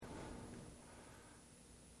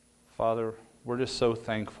Father, we're just so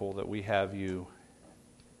thankful that we have you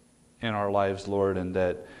in our lives, Lord, and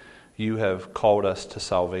that you have called us to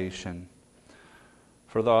salvation.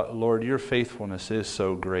 For Lord, your faithfulness is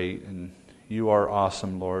so great, and you are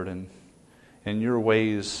awesome, Lord, and your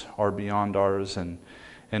ways are beyond ours, and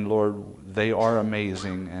Lord, they are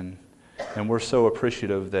amazing, and we're so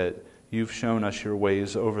appreciative that you've shown us your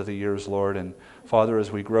ways over the years, Lord, and Father, as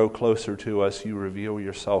we grow closer to us, you reveal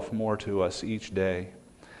yourself more to us each day.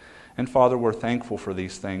 And Father, we're thankful for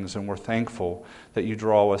these things, and we're thankful that you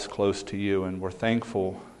draw us close to you, and we're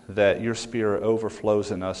thankful that your Spirit overflows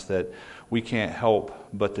in us, that we can't help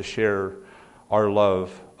but to share our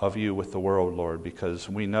love of you with the world, Lord, because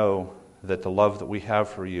we know that the love that we have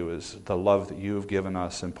for you is the love that you have given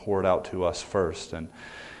us and poured out to us first, and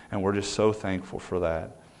we're just so thankful for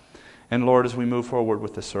that. And Lord, as we move forward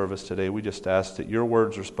with the service today, we just ask that your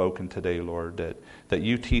words are spoken today, Lord, that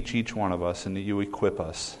you teach each one of us and that you equip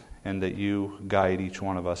us and that you guide each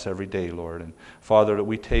one of us every day, Lord. And Father, that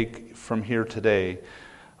we take from here today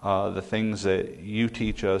the things that you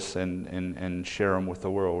teach us and share them with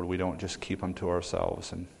the world. We don't just keep them to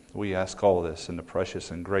ourselves. And we ask all this in the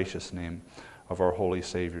precious and gracious name of our holy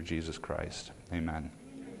Savior, Jesus Christ. Amen.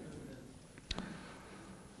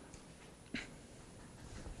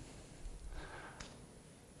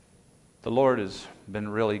 The Lord has been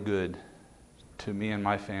really good to me and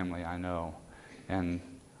my family, I know. And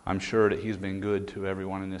I'm sure that he's been good to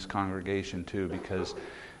everyone in this congregation too, because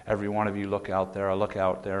every one of you look out there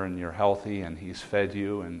and you're healthy, and he's fed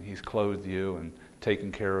you and he's clothed you and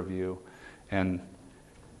taken care of you. And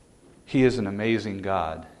he is an amazing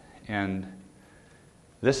God. And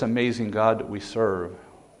this amazing God that we serve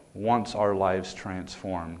wants our lives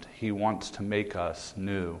transformed. He wants to make us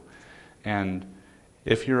new. And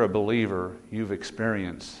if you're a believer, you've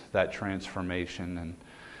experienced that transformation,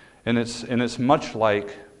 and it's much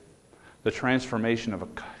like the transformation of a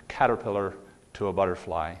caterpillar to a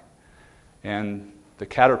butterfly. And the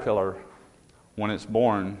caterpillar, when it's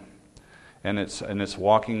born and it's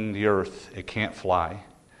walking the earth, it can't fly.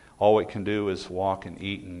 All it can do is walk and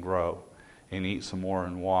eat and grow, and eat some more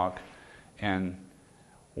and walk. And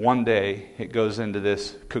one day it goes into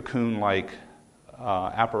this cocoon-like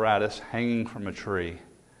apparatus hanging from a tree,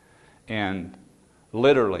 and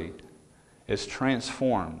literally is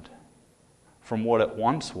transformed from what it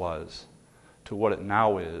once was to what it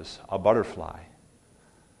now is, a butterfly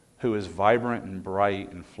who is vibrant and bright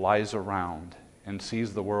and flies around and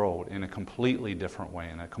sees the world in a completely different way,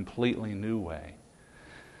 in a completely new way.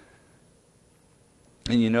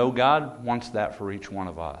 And you know, God wants that for each one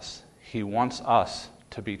of us. He wants us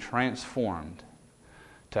to be transformed,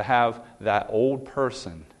 to have that old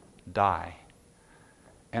person die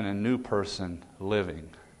and a new person living.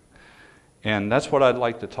 And that's what I'd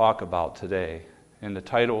like to talk about today. And the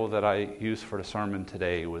title that I used for the sermon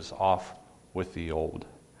today was Off with the Old.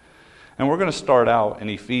 And we're going to start out in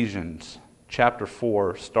Ephesians chapter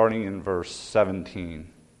 4, starting in verse 17.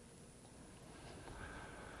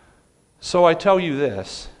 So I tell you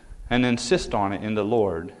this, and insist on it in the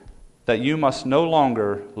Lord, that you must no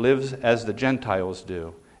longer live as the Gentiles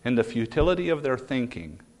do, in the futility of their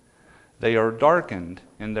thinking. They are darkened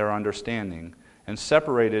in their understanding and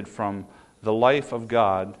separated from the life of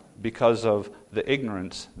God because of the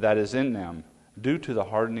ignorance that is in them due to the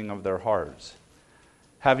hardening of their hearts.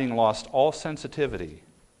 Having lost all sensitivity,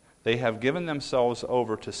 they have given themselves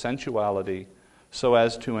over to sensuality so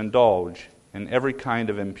as to indulge in every kind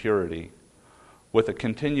of impurity with a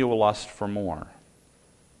continual lust for more.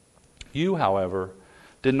 You, however,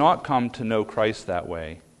 did not come to know Christ that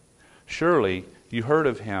way. Surely you heard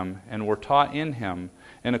of him and were taught in him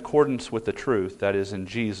in accordance with the truth that is in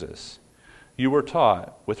Jesus. You were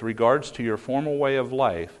taught, with regards to your former way of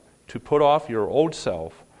life, to put off your old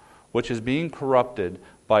self, which is being corrupted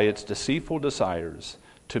by its deceitful desires,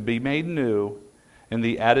 to be made new in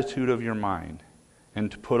the attitude of your mind,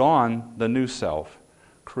 and to put on the new self,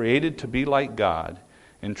 created to be like God,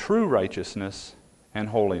 in true righteousness and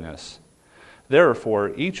holiness.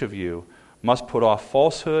 Therefore, each of you must put off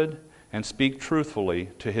falsehood and speak truthfully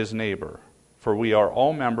to his neighbor, for we are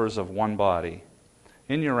all members of one body.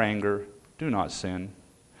 In your anger, do not sin.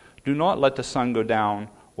 Do not let the sun go down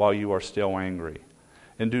while you are still angry,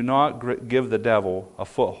 and do not give the devil a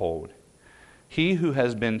foothold. He who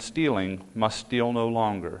has been stealing must steal no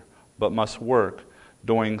longer, but must work,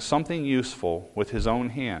 doing something useful with his own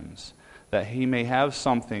hands, that he may have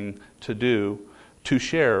something to do to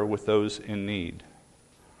share with those in need.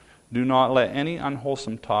 Do not let any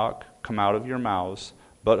unwholesome talk come out of your mouths,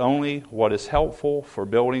 but only what is helpful for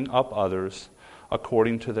building up others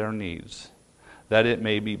according to their needs, that it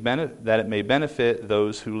may benefit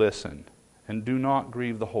those who listen. And do not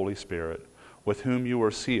grieve the Holy Spirit, with whom you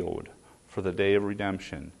are sealed for the day of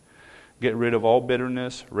redemption. Get rid of all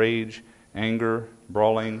bitterness, rage, anger,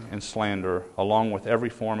 brawling, and slander, along with every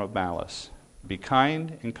form of malice. Be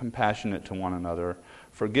kind and compassionate to one another,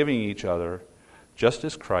 forgiving each other, just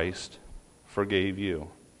as Christ forgave you.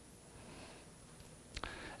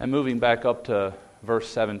 And moving back up to verse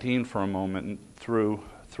 17 for a moment through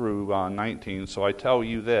 19. So I tell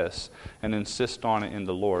you this, and insist on it in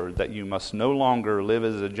the Lord, that you must no longer live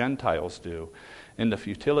as the Gentiles do, in the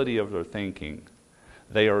futility of their thinking.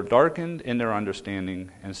 They are darkened in their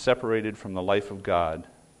understanding and separated from the life of God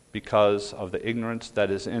because of the ignorance that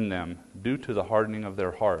is in them due to the hardening of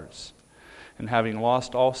their hearts. And having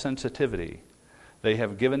lost all sensitivity, they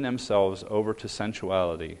have given themselves over to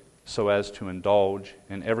sensuality so as to indulge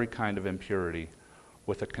in every kind of impurity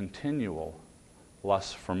with a continual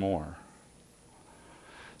lust for more.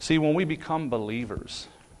 See, when we become believers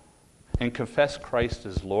and confess Christ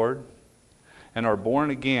as Lord and are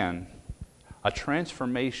born again, a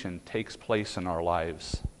transformation takes place in our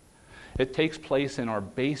lives. It takes place in our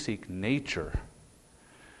basic nature.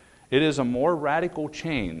 It is a more radical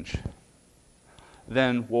change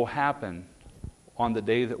than will happen on the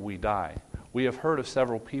day that we die. We have heard of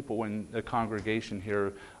several people in the congregation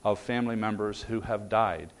here of family members who have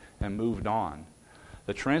died and moved on.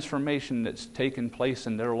 The transformation that's taken place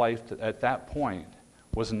in their life at that point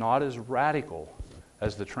was not as radical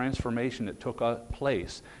as the transformation that took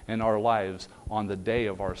place in our lives on the day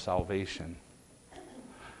of our salvation.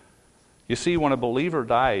 You see, when a believer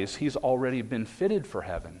dies, he's already been fitted for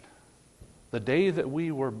heaven. The day that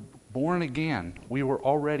we were born again, we were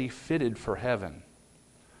already fitted for heaven.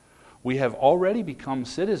 We have already become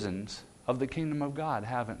citizens of the kingdom of God,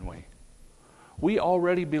 haven't we? We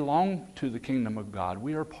already belong to the kingdom of God.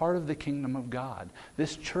 We are part of the kingdom of God.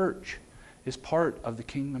 This church is part of the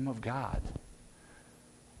kingdom of God.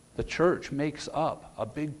 The church makes up a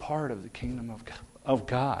big part of the kingdom of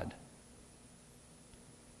God.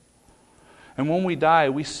 And when we die,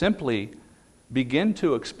 we simply begin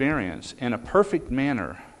to experience in a perfect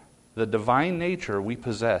manner the divine nature we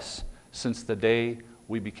possess since the day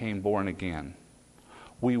we became born again.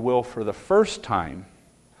 We will, for the first time,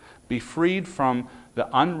 be freed from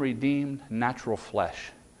the unredeemed natural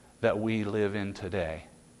flesh that we live in today.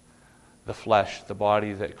 The flesh, the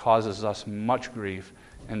body that causes us much grief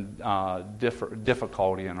and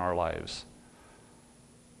difficulty in our lives.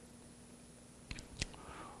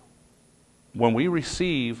 When we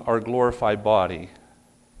receive our glorified bodies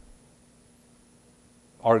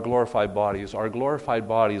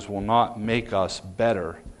will not make us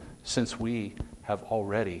better, since we have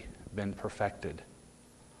already been perfected.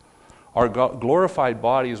 Our glorified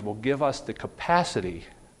bodies will give us the capacity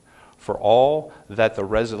for all that the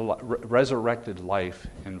resurrected life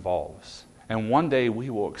involves. And one day we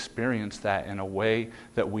will experience that in a way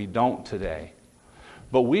that we don't today.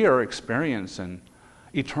 But we are experiencing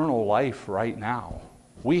eternal life right now.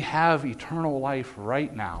 We have eternal life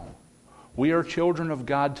right now. We are children of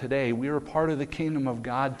God today. We are part of the kingdom of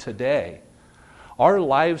God today. Our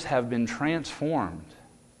lives have been transformed.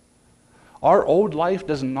 Our old life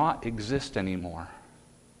does not exist anymore.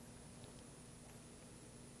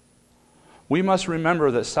 We must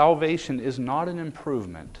remember that salvation is not an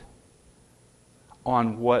improvement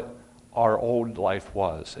on what our old life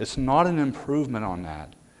was. It's not an improvement on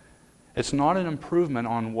that. It's not an improvement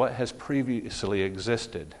on what has previously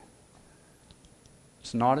existed.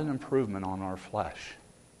 It's not an improvement on our flesh.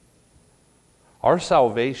 Our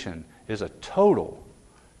salvation is a total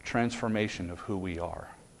transformation of who we are.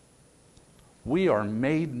 We are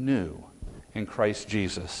made new in Christ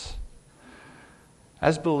Jesus.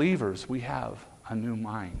 As believers, we have a new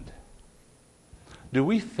mind. Do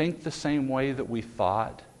we think the same way that we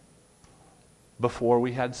thought before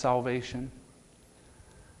we had salvation?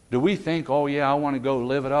 Do we think, oh yeah, I want to go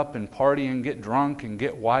live it up and party and get drunk and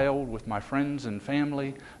get wild with my friends and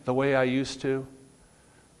family the way I used to?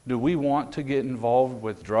 Do we want to get involved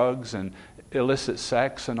with drugs and illicit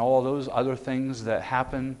sex and all those other things that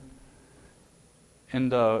happen in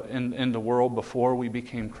the world before we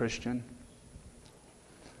became Christian?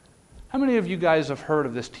 How many of you guys have heard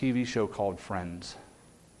of this TV show called Friends?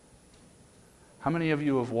 How many of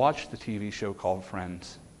you have watched the TV show called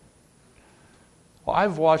Friends? Well,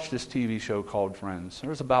 I've watched this TV show called Friends.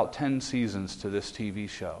 There's about 10 seasons to this TV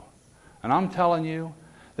show. And I'm telling you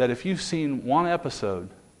that if you've seen one episode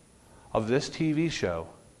of this TV show,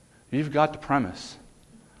 you've got the premise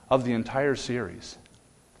of the entire series.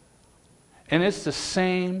 And it's the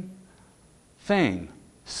same thing.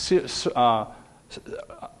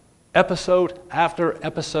 episode after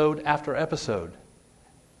episode after episode.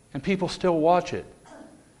 And people still watch it.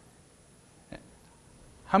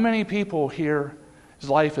 How many people here's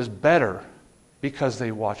life is better because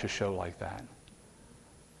they watch a show like that?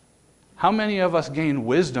 How many of us gain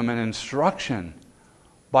wisdom and instruction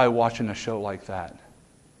by watching a show like that?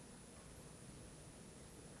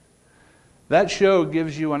 That show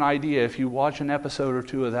gives you an idea, if you watch an episode or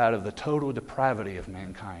two of that, of the total depravity of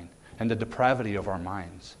mankind and the depravity of our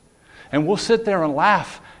minds. And we'll sit there and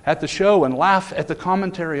laugh at the show and laugh at the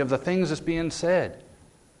commentary of the things that's being said.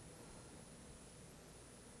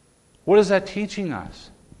 What is that teaching us?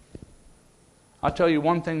 I'll tell you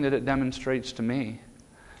one thing that it demonstrates to me,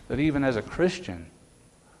 that even as a Christian,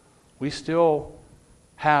 we still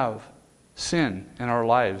have sin in our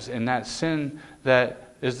lives, and that sin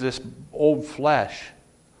that is this old flesh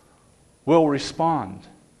will respond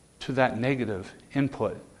to that negative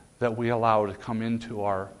input that we allow to come into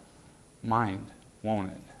our mind,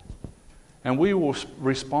 won't it? And we will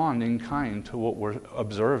respond in kind to what we're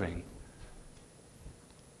observing.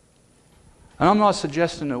 And I'm not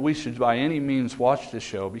suggesting that we should by any means watch this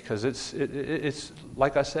show, because it's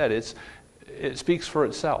like I said, it speaks for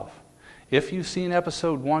itself. If you've seen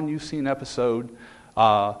episode 1, you've seen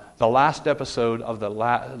the last episode of the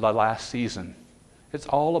last season. It's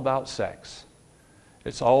all about sex.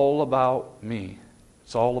 It's all about me.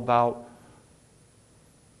 It's all about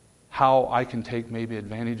how I can take maybe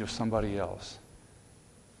advantage of somebody else.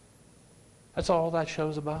 That's all that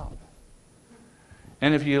show's about.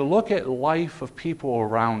 And if you look at life of people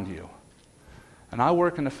around you, and I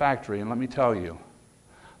work in a factory, and let me tell you,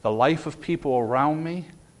 the life of people around me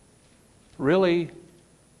really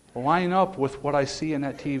line up with what I see in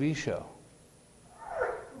that TV show.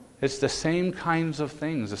 It's the same kinds of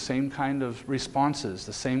things, the same kind of responses,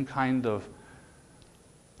 the same kind of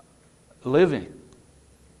living.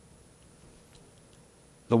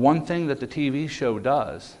 The one thing that the TV show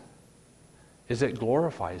does is it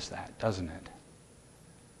glorifies that, doesn't it?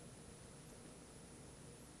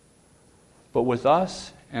 But with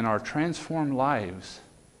us and our transformed lives,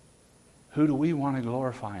 who do we want to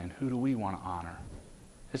glorify and who do we want to honor?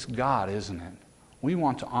 It's God, isn't it? We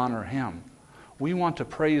want to honor Him. We want to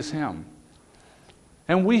praise Him.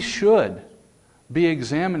 And we should be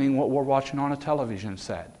examining what we're watching on a television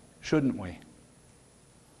set, shouldn't we?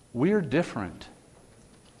 We're different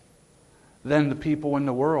than the people in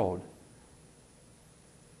the world.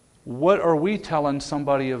 What are we telling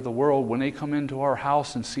somebody of the world when they come into our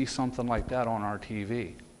house and see something like that on our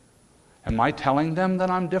TV? Am I telling them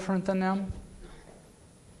that I'm different than them?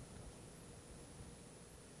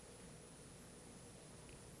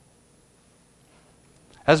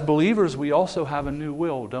 As believers, we also have a new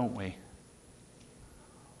will, don't we?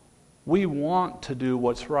 We want to do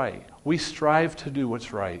what's right. We strive to do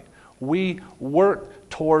what's right. We work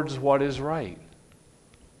towards what is right.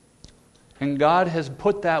 And God has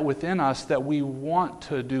put that within us, that we want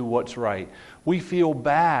to do what's right. We feel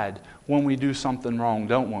bad when we do something wrong,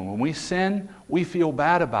 don't we? When we sin, we feel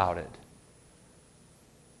bad about it.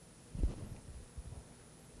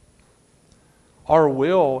 Our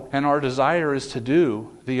will and our desire is to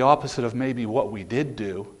do the opposite of maybe what we did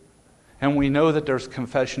do. And we know that there's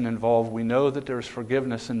confession involved. We know that there's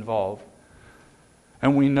forgiveness involved.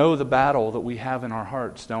 And we know the battle that we have in our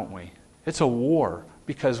hearts, don't we? It's a war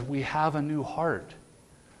because we have a new heart.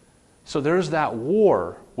 So there's that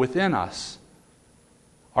war within us.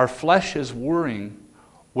 Our flesh is warring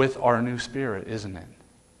with our new spirit, isn't it?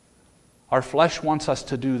 Our flesh wants us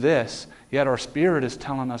to do this, yet our spirit is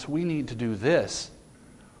telling us we need to do this.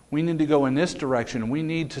 We need to go in this direction. We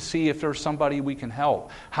need to see if there's somebody we can help.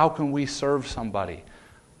 How can we serve somebody?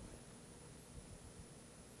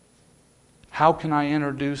 How can I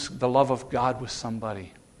introduce the love of God with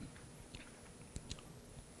somebody?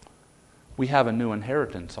 We have a new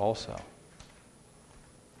inheritance also.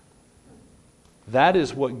 That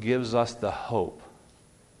is what gives us the hope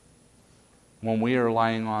when we are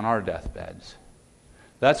lying on our deathbeds.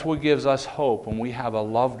 That's what gives us hope when we have a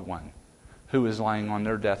loved one who is lying on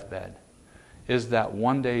their deathbed, is that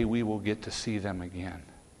one day we will get to see them again.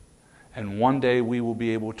 And one day we will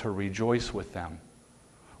be able to rejoice with them,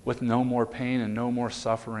 with no more pain and no more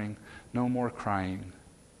suffering, no more crying.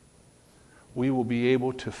 We will be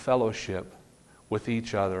able to fellowship with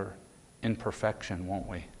each other in perfection, won't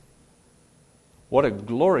we? What a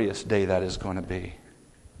glorious day that is going to be.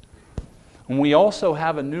 And we also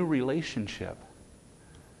have a new relationship.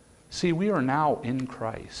 See, we are now in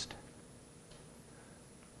Christ.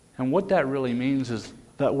 And what that really means is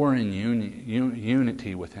that we're in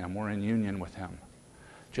unity with Him. We're in union with Him.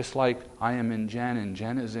 Just like I am in Jen and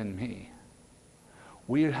Jen is in me.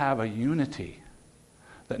 we have a unity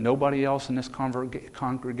that nobody else in this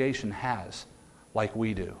congregation has like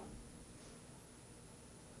we do.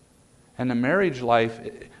 And the marriage life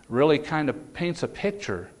really kind of paints a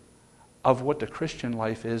picture of what the Christian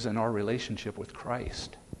life is in our relationship with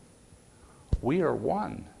Christ. We are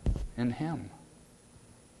one in Him.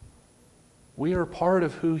 We are part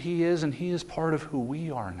of who He is, and He is part of who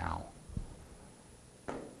we are now.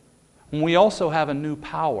 And we also have a new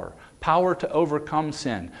power to overcome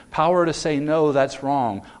sin, power to say, no, that's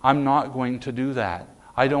wrong. I'm not going to do that.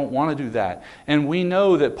 I don't want to do that. And we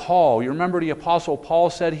know that Paul, you remember the Apostle Paul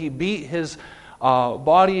said he beat his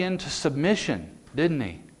body into submission, didn't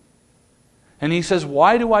he? And he says,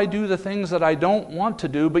 why do I do the things that I don't want to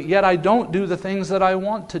do, but yet I don't do the things that I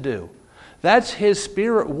want to do? That's his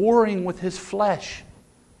spirit warring with his flesh.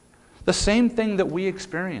 The same thing that we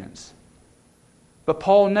experience. But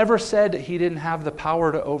Paul never said that he didn't have the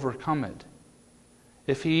power to overcome it.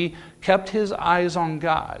 If he kept his eyes on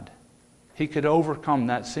God, he could overcome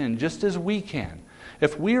that sin just as we can.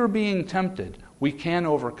 If we are being tempted, we can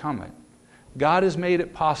overcome it. God has made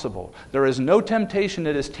it possible. There is no temptation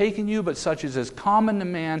that has taken you but such as is common to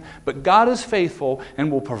man, but God is faithful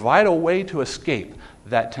and will provide a way to escape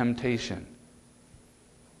that temptation.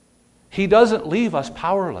 He doesn't leave us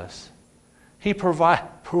powerless. He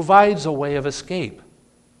provides a way of escape.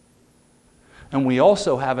 And we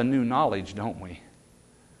also have a new knowledge, don't we?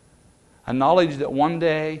 A knowledge that one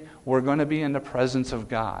day we're going to be in the presence of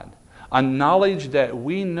God. A knowledge that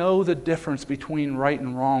we know the difference between right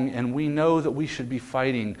and wrong, and we know that we should be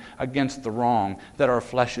fighting against the wrong that our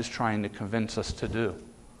flesh is trying to convince us to do.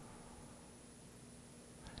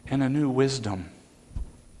 And a new wisdom.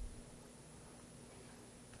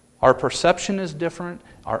 Our perception is different,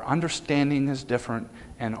 our understanding is different,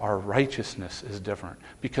 and our righteousness is different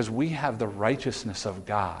because we have the righteousness of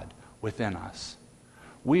God within us.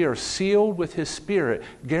 We are sealed with His Spirit,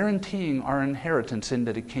 guaranteeing our inheritance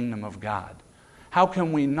into the kingdom of God. How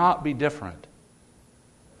can we not be different?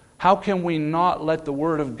 How can we not let the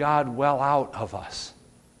Word of God well out of us?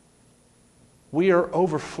 We are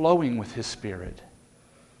overflowing with His Spirit.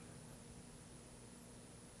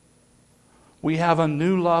 We have a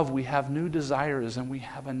new love, we have new desires, and we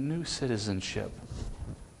have a new citizenship,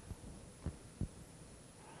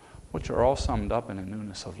 which are all summed up in a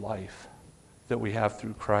newness of life that we have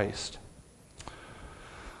through Christ.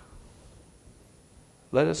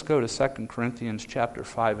 Let us go to 2 Corinthians chapter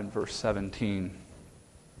 5 and verse 17.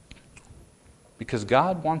 Because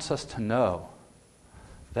God wants us to know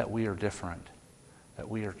that we are different, that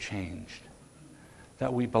we are changed,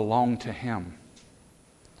 that we belong to Him.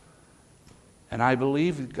 And I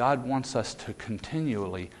believe that God wants us to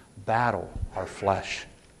continually battle our flesh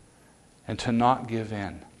and to not give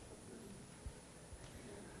in.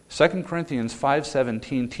 2 Corinthians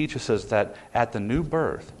 5:17 teaches us that at the new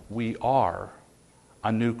birth, we are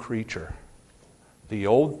a new creature. The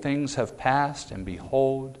old things have passed, and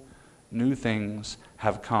behold, new things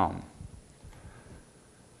have come.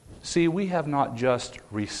 See, we have not just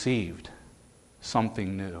received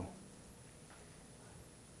something new.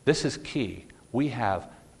 This is key. We have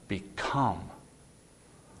become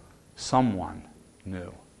someone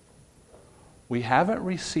new. We haven't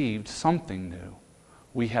received something new.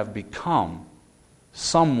 We have become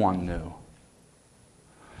someone new.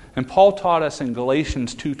 And Paul taught us in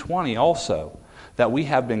Galatians 2:20 also that we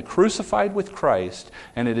have been crucified with Christ,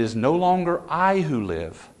 and it is no longer I who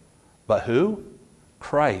live, but who?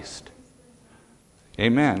 Christ.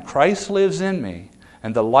 Amen. Christ lives in me,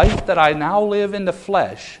 and the life that I now live in the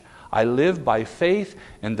flesh, I live by faith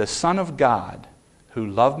in the Son of God who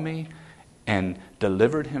loved me and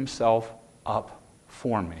delivered Himself up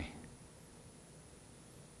for me.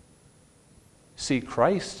 See,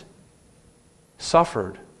 Christ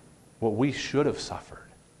suffered what we should have suffered.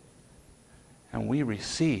 And we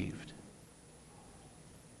received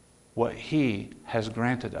what He has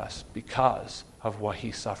granted us because of what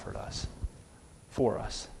He suffered for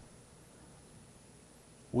us.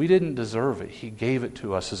 We didn't deserve it. He gave it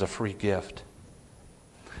to us as a free gift.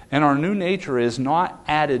 And our new nature is not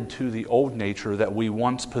added to the old nature that we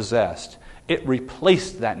once possessed. It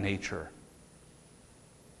replaced that nature.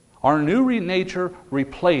 Our new nature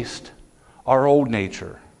replaced our old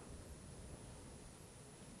nature.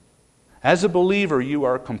 As a believer, you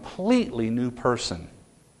are a completely new person.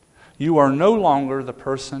 You are no longer the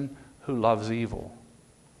person who loves evil.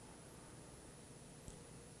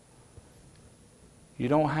 You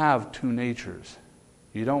don't have two natures.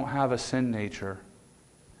 You don't have a sin nature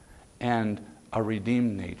and a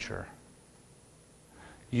redeemed nature.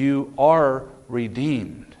 You are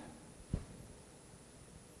redeemed.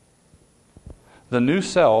 The new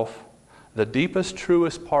self, the deepest,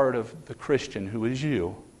 truest part of the Christian, who is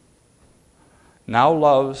you, now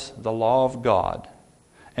loves the law of God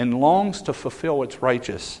and longs to fulfill its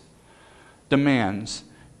righteous demands.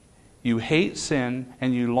 You hate sin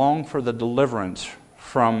and you long for the deliverance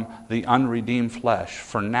from the unredeemed flesh.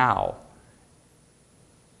 For now,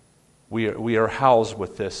 we are housed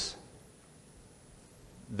with this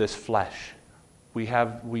flesh.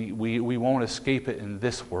 We won't escape it in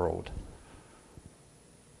this world.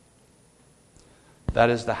 That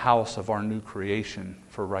is the house of our new creation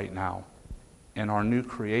for right now. And our new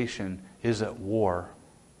creation is at war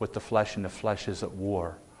with the flesh, and the flesh is at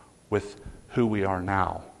war with who we are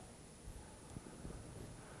now.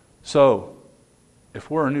 So, if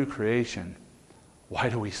we're a new creation, why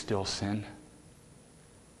do we still sin?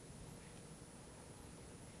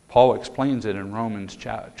 Paul explains it in Romans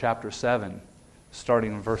chapter 7,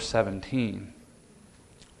 starting in verse 17.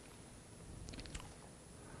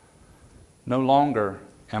 No longer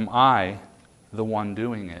am I the one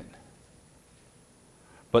doing it,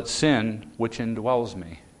 but sin which indwells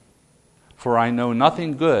me. For I know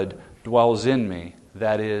nothing good dwells in me,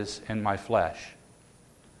 that is, in my flesh.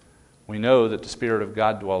 We know that the Spirit of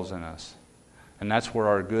God dwells in us, and that's where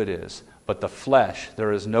our good is. But the flesh,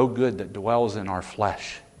 there is no good that dwells in our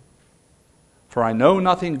flesh. For I know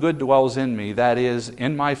nothing good dwells in me, that is,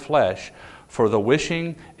 in my flesh, for the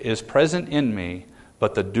wishing is present in me,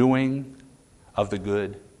 but the doing of the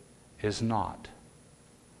good is not.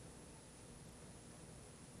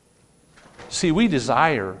 See, we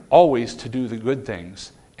desire always to do the good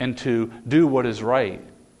things and to do what is right.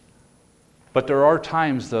 But there are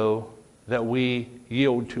times, though, that we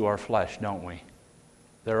yield to our flesh, don't we?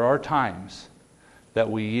 There are times that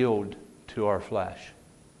we yield to our flesh.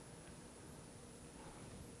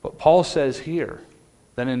 But Paul says here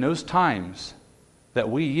that in those times that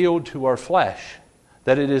we yield to our flesh,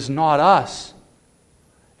 that it is not us,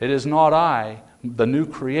 it is not I, the new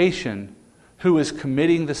creation, who is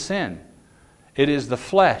committing the sin. It is the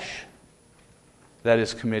flesh that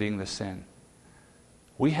is committing the sin.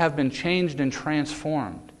 We have been changed and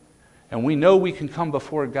transformed. And we know we can come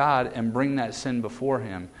before God and bring that sin before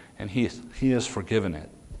Him, and He has forgiven it.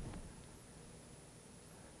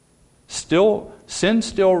 Sin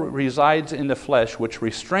still resides in the flesh, which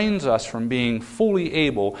restrains us from being fully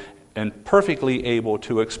able and perfectly able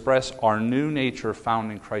to express our new nature found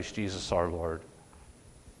in Christ Jesus our Lord.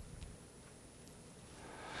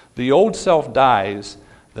 The old self dies,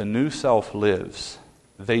 the new self lives.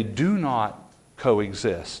 They do not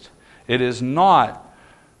coexist. It is not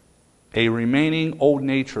a remaining old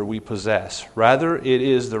nature we possess. Rather, it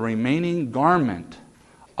is the remaining garment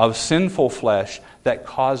of sinful flesh that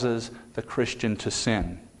causes the Christian to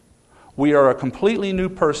sin. We are a completely new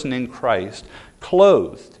person in Christ,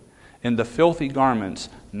 clothed in the filthy garments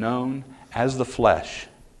known as the flesh,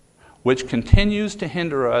 which continues to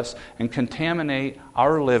hinder us and contaminate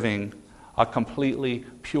our living a completely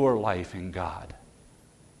pure life in God.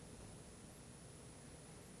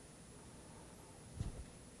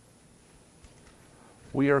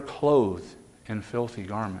 We are clothed in filthy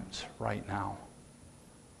garments right now.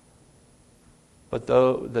 But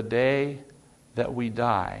though the day that we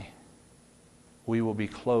die, we will be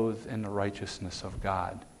clothed in the righteousness of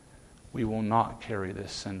God. We will not carry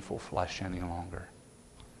this sinful flesh any longer.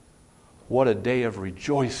 What a day of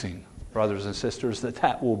rejoicing, brothers and sisters,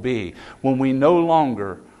 that will be when we no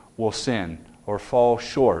longer will sin or fall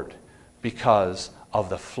short because of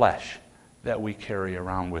the flesh that we carry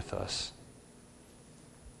around with us.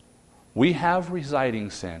 We have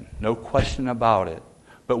residing sin, no question about it,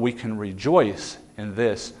 but we can rejoice in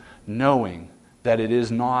this, knowing that it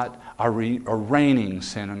is not a reigning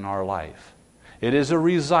sin in our life. It is a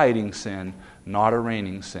residing sin, not a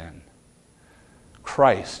reigning sin.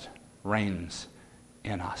 Christ reigns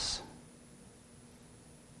in us.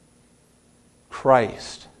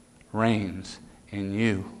 Christ reigns in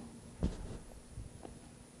you.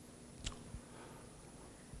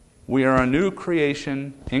 We are a new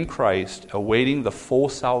creation in Christ, awaiting the full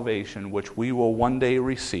salvation which we will one day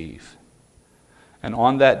receive. And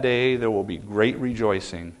on that day there will be great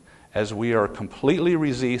rejoicing as we are completely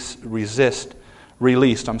released from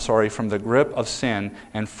the grip of sin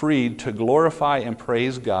and freed to glorify and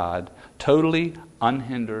praise God, totally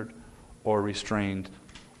unhindered or restrained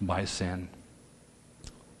by sin.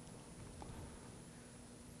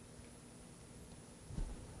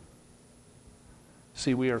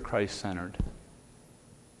 See, we are Christ-centered.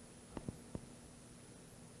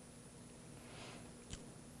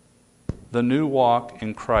 The new walk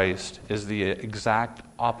in Christ is the exact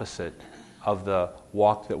opposite of the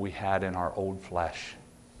walk that we had in our old flesh.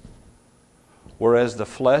 Whereas the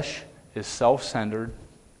flesh is self-centered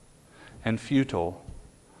and futile,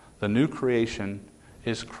 the new creation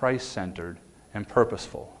is Christ-centered and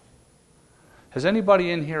purposeful. Has anybody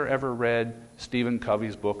in here ever read Stephen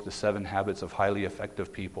Covey's book, The 7 Habits of Highly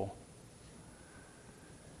Effective People?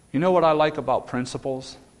 You know what I like about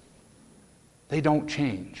principles? They don't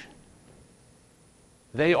change.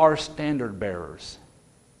 They are standard bearers.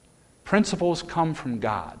 Principles come from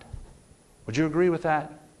God. Would you agree with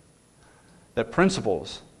that? That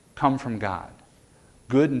principles come from God.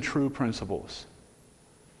 Good and true principles.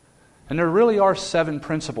 And there really are 7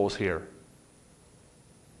 principles here.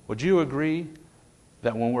 Would you agree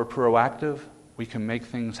that when we're proactive, we can make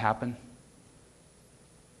things happen?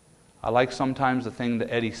 I like sometimes the thing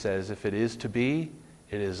that Eddie says, if it is to be,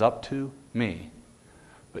 it is up to me.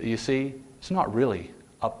 But you see, it's not really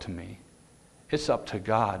up to me. It's up to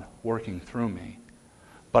God working through me.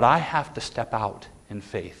 But I have to step out in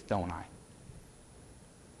faith, don't I?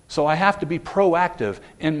 So I have to be proactive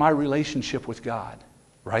in my relationship with God,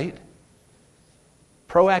 right?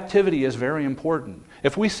 Proactivity is very important.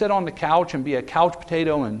 If we sit on the couch and be a couch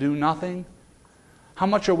potato and do nothing, how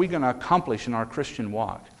much are we going to accomplish in our Christian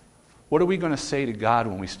walk? What are we going to say to God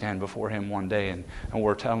when we stand before Him one day and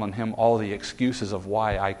we're telling Him all the excuses of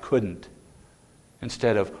why I couldn't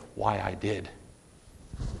instead of why I did?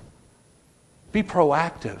 Be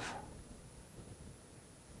proactive.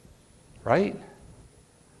 Right?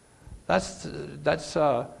 That's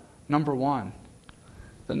number one.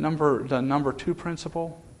 The number 2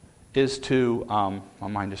 principle is to my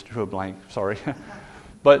mind just drew a blank. Sorry,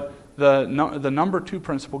 but the number 2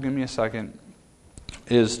 principle. Give me a second.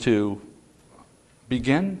 Is to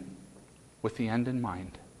begin with the end in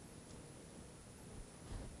mind.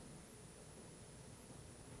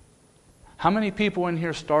 How many people in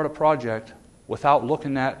here start a project without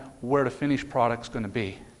looking at where the finished product's going to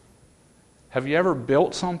be? Have you ever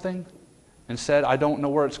built something and said, I don't know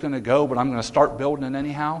where it's going to go, but I'm going to start building it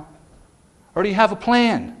anyhow? Or do you have a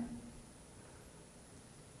plan?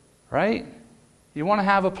 Right? You want to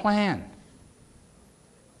have a plan.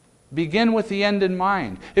 Begin with the end in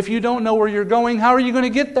mind. If you don't know where you're going, how are you going to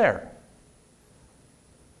get there?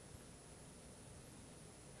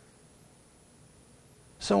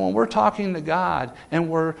 So when we're talking to God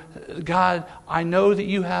and God, I know that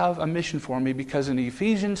you have a mission for me because in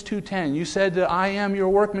Ephesians 2:10 you said that I am your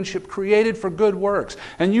workmanship created for good works.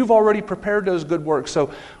 And you've already prepared those good works.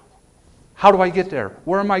 So how do I get there?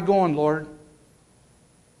 Where am I going, Lord?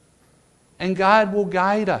 And God will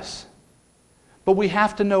guide us. But we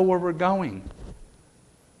have to know where we're going.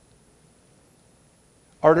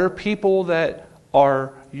 Are there people that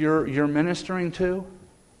you're ministering to?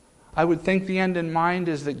 I would think the end in mind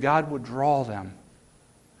is that God would draw them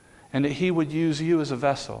and that He would use you as a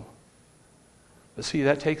vessel. But see,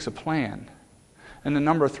 that takes a plan. And the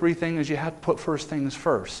number 3 thing is you have to put first things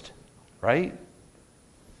first, right?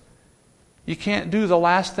 You can't do the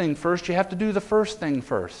last thing first. You have to do the first thing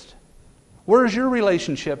first. Where's your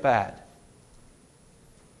relationship at?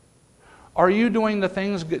 Are you doing the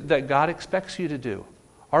things that God expects you to do?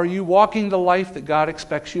 Are you walking the life that God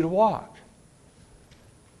expects you to walk?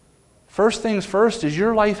 First things first is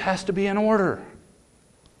your life has to be in order.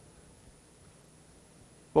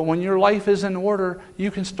 But when your life is in order,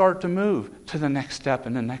 you can start to move to the next step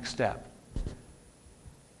and the next step.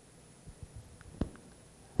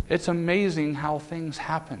 It's amazing how things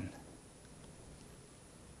happen.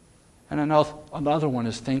 And another one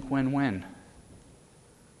is think win-win.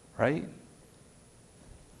 Right?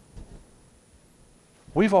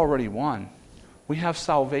 We've already won. We have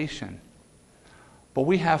salvation. But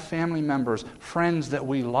we have family members, friends that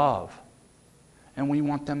we love. And we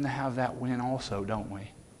want them to have that win also, don't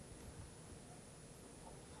we?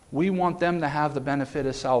 We want them to have the benefit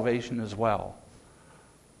of salvation as well.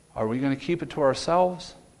 Are we going to keep it to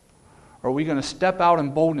ourselves? Or are we going to step out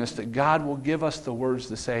in boldness that God will give us the words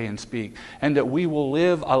to say and speak, and that we will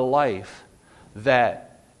live a life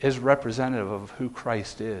that is representative of who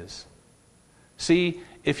Christ is? See,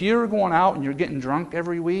 if you're going out and you're getting drunk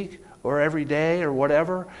every week or every day or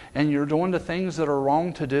whatever, and you're doing the things that are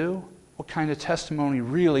wrong to do, what kind of testimony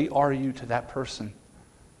really are you to that person?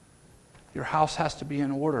 Your house has to be in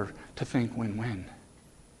order to think win-win.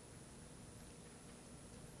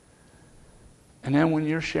 And then when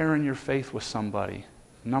you're sharing your faith with somebody,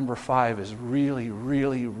 number 5 is really,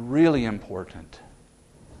 really, really important.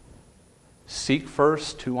 Seek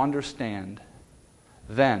first to understand,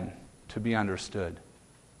 then to be understood.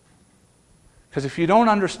 Because if you don't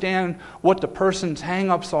understand what the person's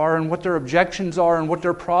hang-ups are and what their objections are and what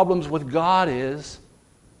their problems with God is,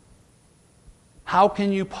 how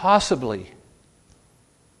can you possibly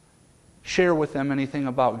share with them anything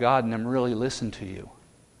about God and them really listen to you.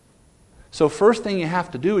 So first thing you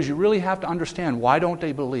have to do is you really have to understand, why don't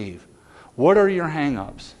they believe? What are your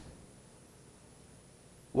hang-ups?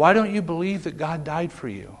 Why don't you believe that God died for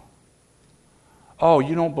you? Oh,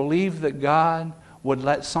 you don't believe that God would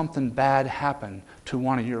let something bad happen to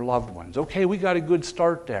one of your loved ones. Okay, we got a good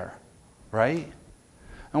start there, right?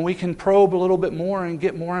 And we can probe a little bit more and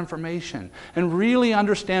get more information and really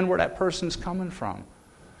understand where that person's coming from.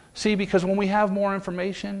 See, because when we have more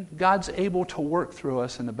information, God's able to work through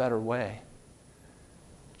us in a better way.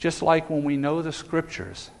 Just like when we know the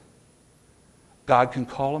Scriptures, God can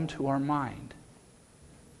call them to our mind.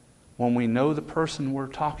 When we know the person we're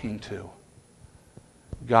talking to,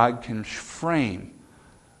 God can frame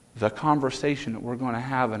the conversation that we're going to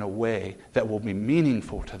have in a way that will be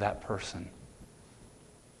meaningful to that person.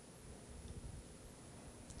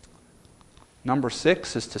 Number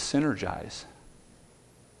 6 is to synergize.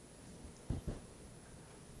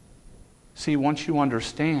 See, once you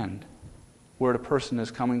understand where the person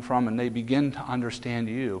is coming from and they begin to understand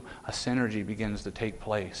you, a synergy begins to take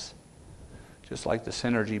place. Just like the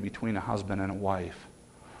synergy between a husband and a wife,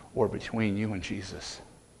 or between you and Jesus.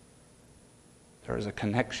 There is a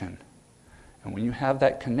connection. And when you have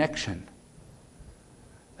that connection,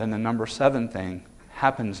 then the number 7 thing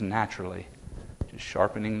happens naturally. Just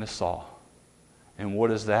sharpening the saw. And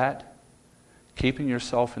what is that? Keeping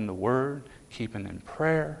yourself in the Word, keeping in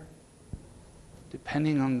prayer,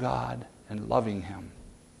 depending on God and loving Him,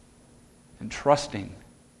 and trusting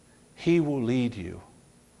He will lead you.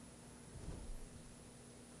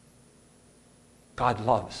 God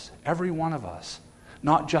loves every one of us,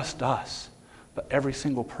 not just us, but every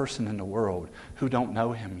single person in the world who don't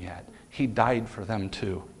know Him yet. He died for them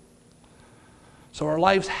too. So our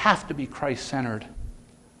lives have to be Christ-centered.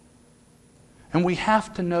 And we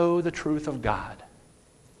have to know the truth of God.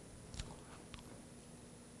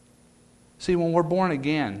 See, when we're born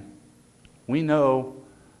again, we know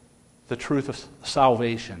the truth of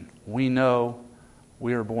salvation. We know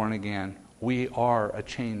we are born again. We are a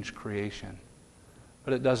changed creation.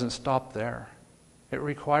 But it doesn't stop there. It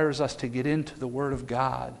requires us to get into the Word of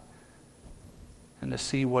God and to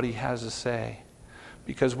see what He has to say.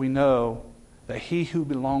 Because we know that he who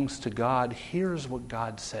belongs to God hears what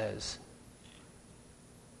God says.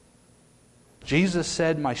 Jesus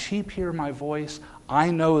said, "My sheep hear my voice,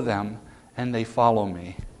 I know them, and they follow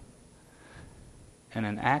me." And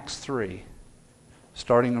in Acts 3,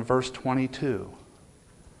 starting in verse 22,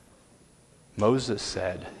 Moses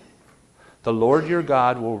said, "The Lord your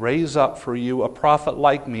God will raise up for you a prophet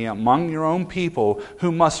like me among your own people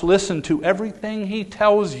who must listen to everything he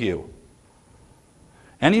tells you.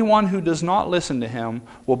 Anyone who does not listen to him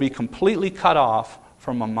will be completely cut off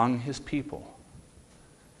from among his people."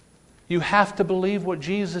 You have to believe what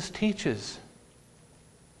Jesus teaches.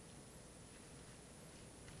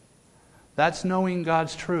 That's knowing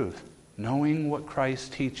God's truth, knowing what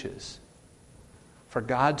Christ teaches. For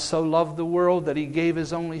God so loved the world that he gave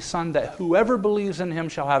his only Son, that whoever believes in him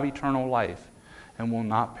shall have eternal life and will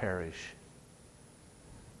not perish.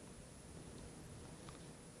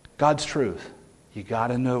 God's truth. You got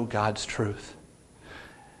to know God's truth.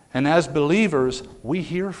 And as believers, we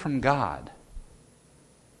hear from God.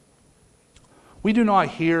 We do not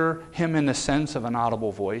hear him in the sense of an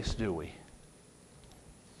audible voice, do we?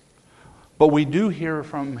 But we do hear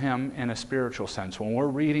from him in a spiritual sense. When we're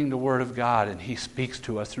reading the Word of God and he speaks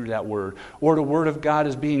to us through that Word, or the Word of God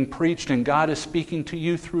is being preached and God is speaking to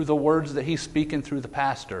you through the words that he's speaking through the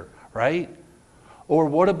pastor, right? Or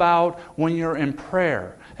what about when you're in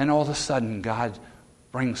prayer and all of a sudden God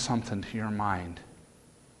brings something to your mind?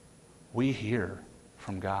 We hear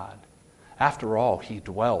from God. After all, he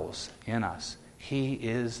dwells in us. He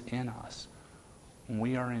is in us when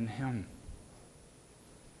we are in him.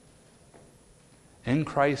 In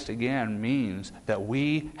Christ, again, means that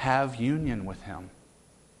we have union with him.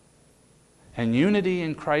 And unity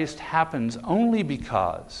in Christ happens only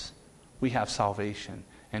because we have salvation,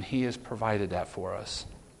 and he has provided that for us.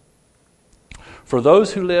 For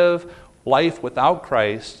those who live life without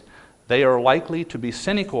Christ, they are likely to be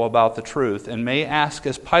cynical about the truth and may ask,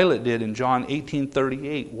 as Pilate did in John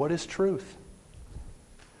 18:38, "What is truth?"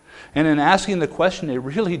 And in asking the question, they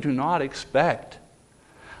really do not expect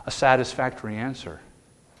a satisfactory answer.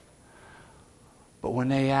 But when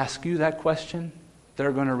they ask you that question,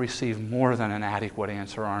 they're going to receive more than an adequate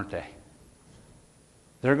answer, aren't they?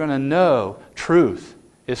 They're going to know truth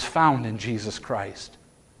is found in Jesus Christ.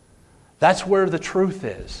 That's where the truth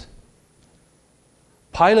is.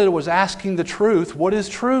 Pilate was asking the truth. What is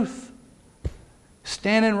truth?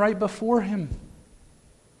 Standing right before him.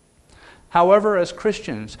 However, as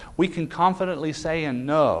Christians, we can confidently say and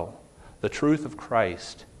know the truth of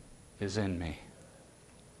Christ is in me.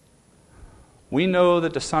 We know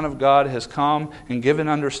that the Son of God has come and given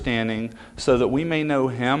understanding so that we may know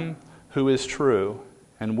Him who is true,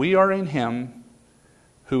 and we are in Him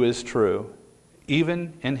who is true,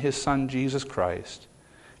 even in His Son Jesus Christ.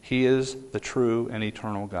 He is the true and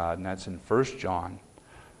eternal God, and that's in 1 John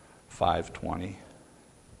 5:20.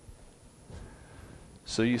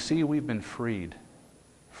 So you see, we've been freed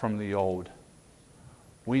from the old.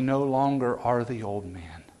 We no longer are the old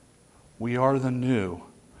man. We are the new.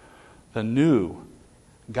 The new.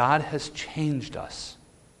 God has changed us.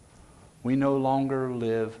 We no longer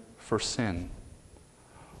live for sin.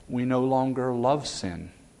 We no longer love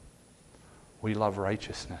sin. We love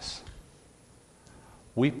righteousness.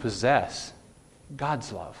 We possess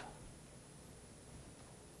God's love.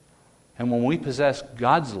 And when we possess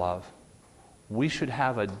God's love, we should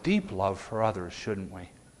have a deep love for others, shouldn't we?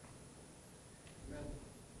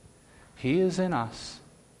 He is in us,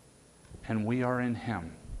 and we are in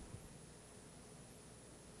Him.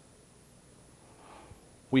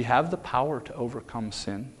 We have the power to overcome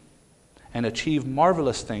sin and achieve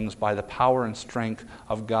marvelous things by the power and strength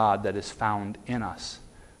of God that is found in us.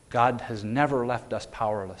 God has never left us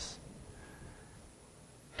powerless.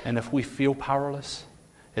 And if we feel powerless,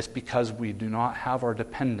 it's because we do not have our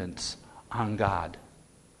dependence on God.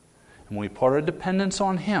 And when we put our dependence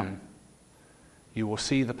on Him, you will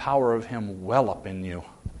see the power of Him well up in you.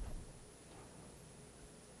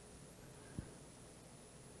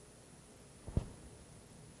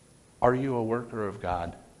 Are you a worker of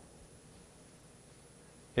God?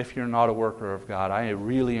 If you're not a worker of God, I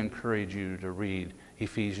really encourage you to read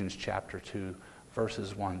Ephesians chapter 2,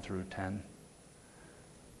 verses 1 through 10.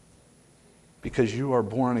 Because you are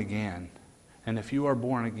born again. And if you are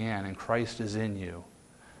born again and Christ is in you,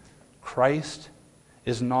 Christ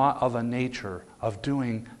is not of a nature of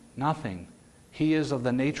doing nothing. He is of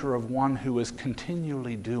the nature of one who is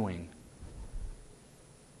continually doing.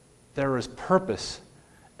 There is purpose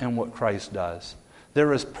in what Christ does.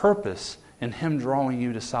 There is purpose in Him drawing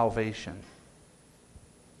you to salvation.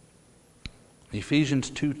 Ephesians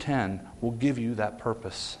 2:10 will give you that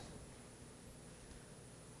purpose.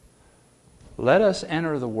 Let us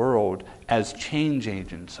enter the world as change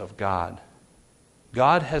agents of God.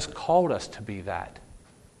 God has called us to be that.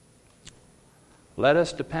 Let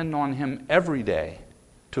us depend on Him every day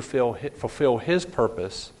to fulfill His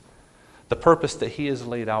purpose, the purpose that He has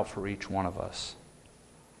laid out for each one of us.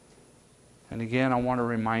 And again, I want to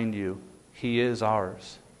remind you, He is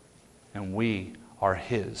ours, and we are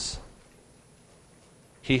His.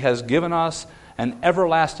 He has given us an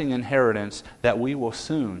everlasting inheritance that we will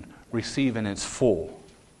soon receive in its full.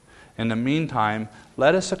 In the meantime,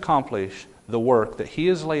 let us accomplish the work that He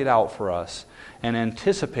has laid out for us and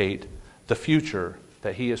anticipate the future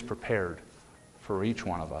that He has prepared for each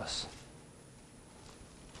one of us.